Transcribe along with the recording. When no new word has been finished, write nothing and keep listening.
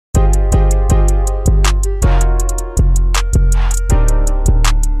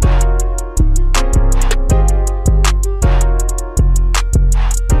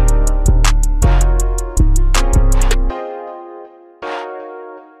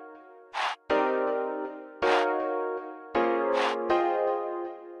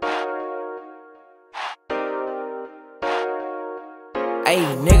Ayy,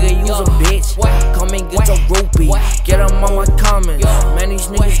 nigga, you's a bitch. Come and get your groupie. Get them on my comments. Man, these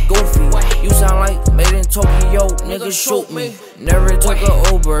niggas goofy. You sound like made in Tokyo. Nigga, shoot me. Never took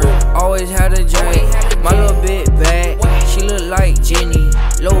a Uber. Always had a J. My little bit bad. She look like Jenny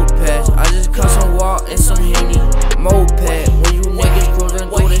Lopez. I just cut some walk and some Henny. Moped. When you niggas cruising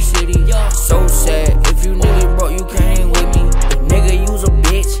through the city. So sad. If you niggas broke, you can't hang with me. Nigga, you's a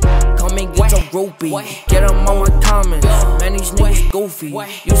bitch. Come and get your groupie. Get them on my comments. Man, these niggas goofy.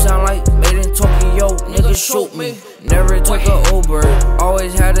 You sound like made in Tokyo. Nigga, shoot me. Never took a Uber.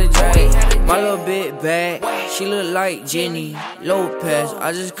 Always had a J. My little bit bad. She look like Jenny Lopez.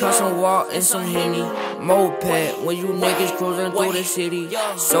 I just cut some walk and some Henny. Moped. When you niggas cruising through the city.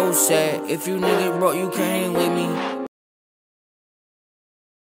 So sad. If you niggas broke, you can't hang with me.